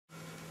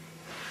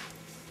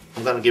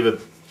I'm going to give a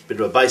bit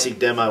of a basic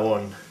demo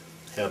on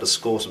how to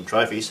score some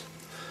trophies.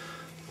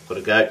 I've got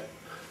a goat,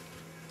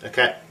 a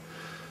cat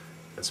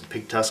and some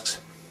pig tusks.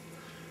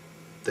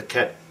 The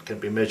cat can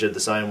be measured the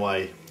same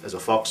way as a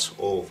fox,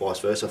 or vice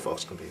versa.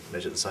 Fox can be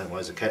measured the same way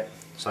as a cat,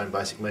 same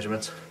basic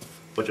measurements.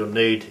 What you'll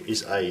need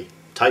is a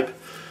tape.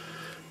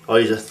 I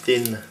use a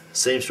thin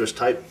seamstress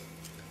tape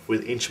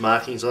with inch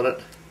markings on it,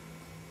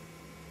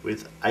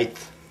 with 1/8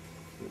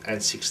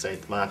 and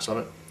 1/16 marks on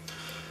it,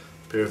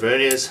 a pair of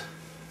verniers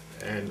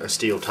and a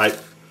steel tape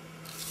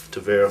to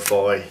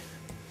verify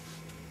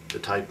the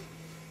tape,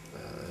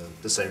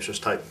 the seamstress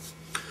tape.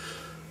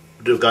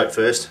 We'll do a goat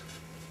first.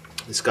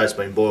 This goat's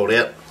been boiled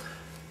out.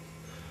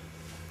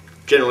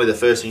 Generally the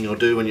first thing you'll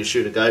do when you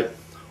shoot a goat,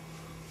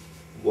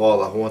 while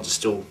the horns are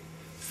still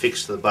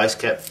fixed to the base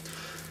cap,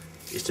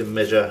 is to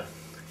measure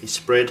his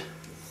spread.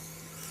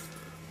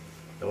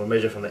 And we'll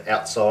measure from the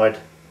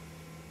outside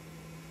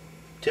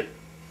tip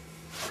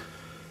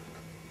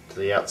to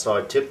the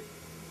outside tip,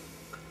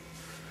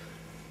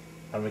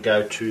 and we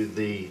go to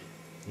the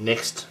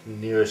next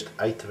nearest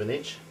 1/8 of an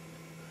inch,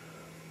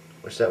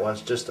 which that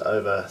one's just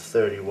over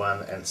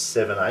 31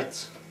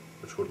 7/8,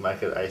 which would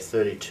make it a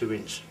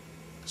 32-inch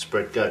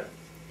spread goat.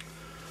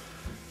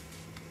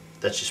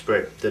 That's your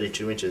spread,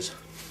 32 inches.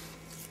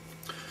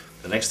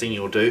 The next thing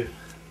you'll do,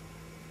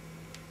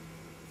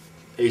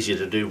 easier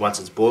to do once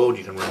it's boiled,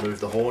 you can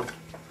remove the horn,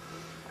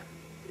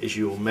 is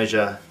you will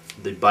measure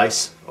the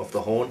base of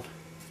the horn.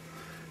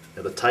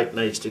 Now the tape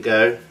needs to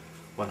go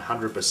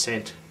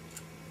 100%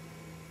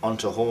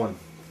 onto horn.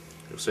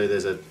 You'll see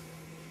there's a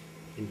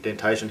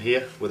indentation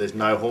here where there's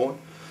no horn.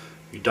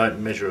 You don't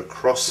measure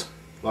across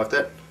like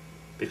that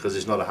because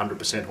there's not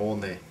 100%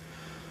 horn there.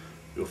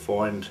 You'll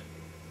find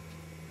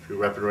if you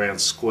wrap it around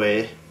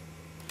square,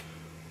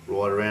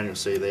 right around, you'll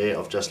see there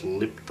I've just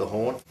lipped the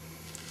horn.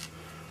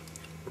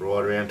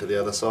 Right around to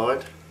the other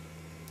side,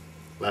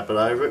 lap it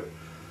over it.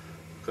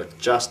 Got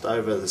just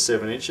over the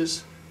 7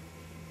 inches,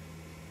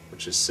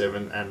 which is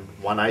 7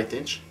 1/8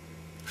 inch.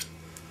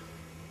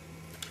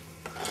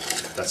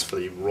 That's for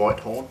the right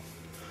horn.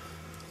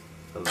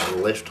 And the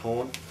left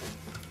horn,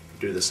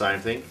 do the same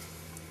thing.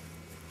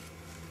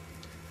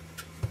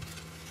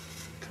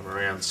 Come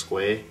around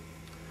square,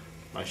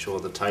 make sure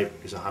the tape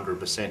is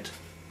 100%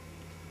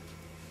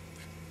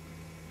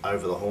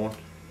 over the horn.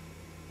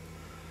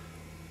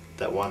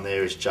 That one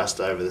there is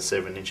just over the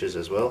 7 inches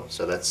as well,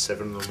 so that's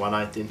 7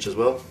 1/8 inch as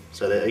well,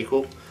 so they're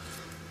equal.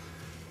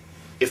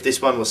 If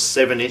this one was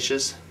 7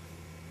 inches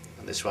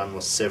and this one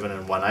was 7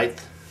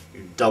 1/8,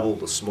 you double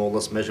the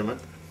smallest measurement,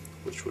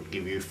 which would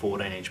give you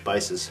 14-inch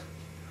bases.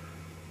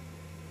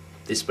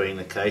 This being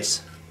the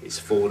case is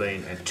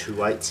 14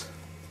 2/8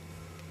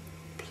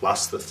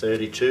 plus the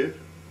 32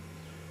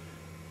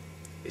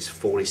 is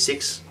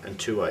 46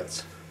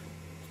 2/8.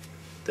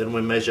 Then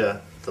we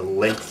measure the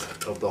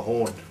length of the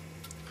horn,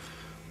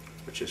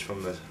 which is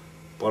from the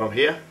bottom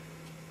here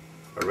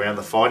around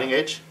the fighting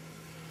edge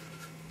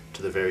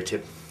to the very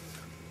tip.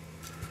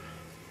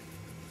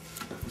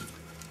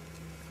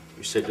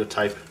 You set your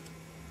tape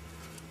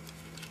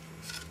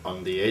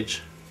on the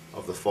edge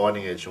of the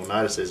fighting edge. You'll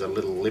notice there's a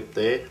little lip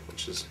there,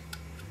 which is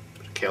a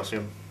bit of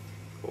calcium,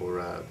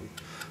 or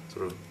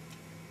sort of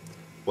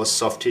was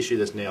soft tissue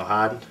that's now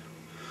hardened.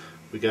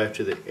 We go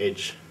to the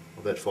edge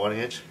of that fighting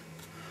edge,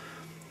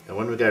 and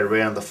when we go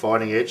around the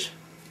fighting edge,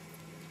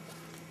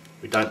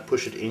 we don't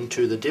push it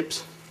into the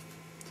dips.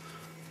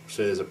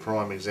 So there's a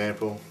prime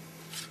example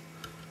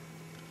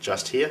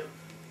just here.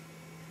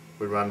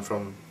 We run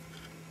from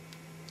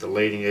the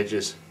leading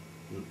edges,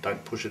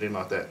 don't push it in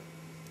like that.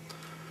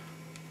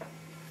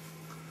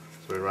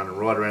 So we're running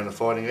right around the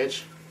fighting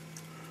edge.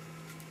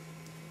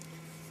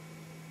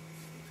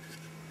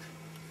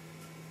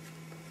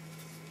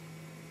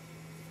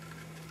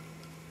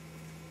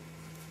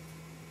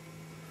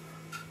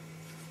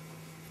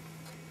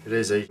 It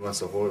is easy once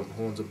the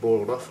horns are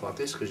boiled off like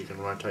this, because you can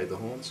rotate the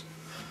horns.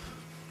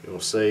 You'll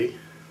see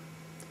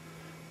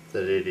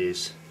that it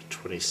is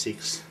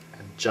 26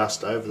 and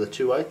just over the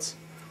 2/8,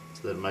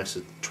 so that makes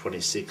it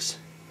 26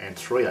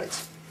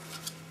 3/8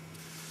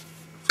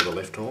 for the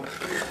left horn.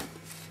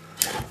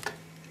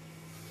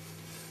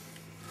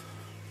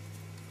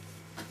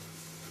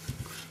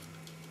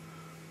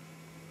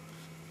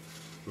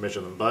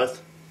 Measure them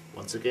both.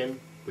 Once again,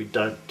 we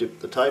don't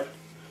dip the tape.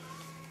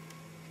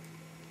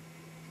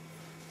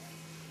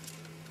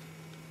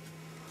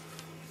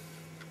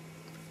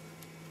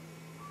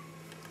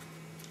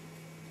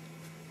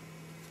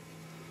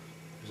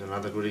 Here's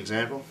another good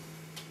example.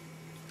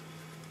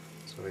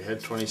 So we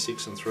had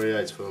 26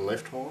 3/8 for the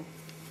left horn.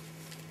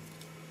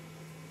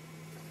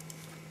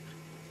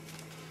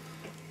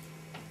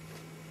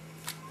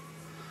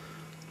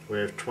 We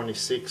have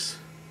 26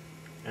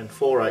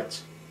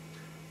 4/8.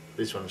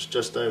 This one's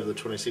just over the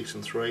 26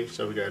 3,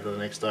 so we go to the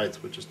next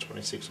 1/8, which is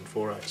 26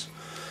 4/8.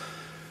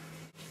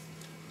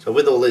 So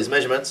with all these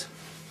measurements,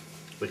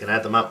 we can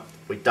add them up.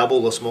 We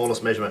double the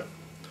smallest measurement.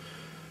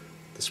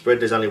 The spread,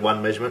 there's only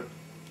one measurement,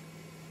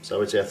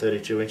 so it's our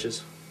 32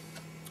 inches.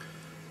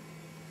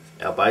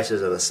 Our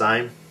bases are the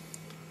same,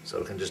 so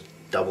we can just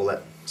double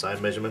that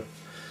same measurement,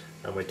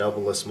 and we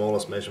double the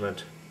smallest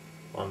measurement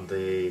on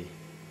the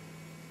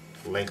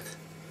length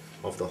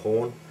of the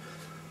horn,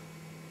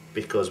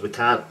 because we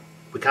can't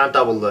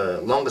double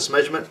the longest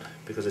measurement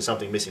because there's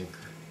something missing.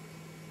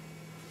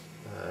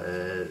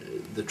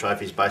 The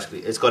trophy's basically,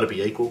 it's got to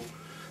be equal,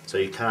 so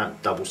you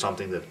can't double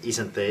something that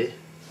isn't there,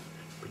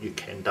 but you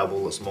can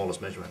double the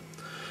smallest measurement.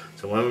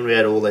 So when we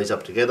add all these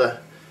up together,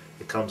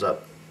 it comes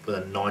up with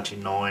a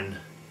 99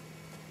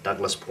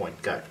 Douglas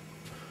point goat,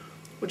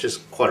 which is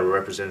quite a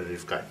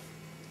representative goat.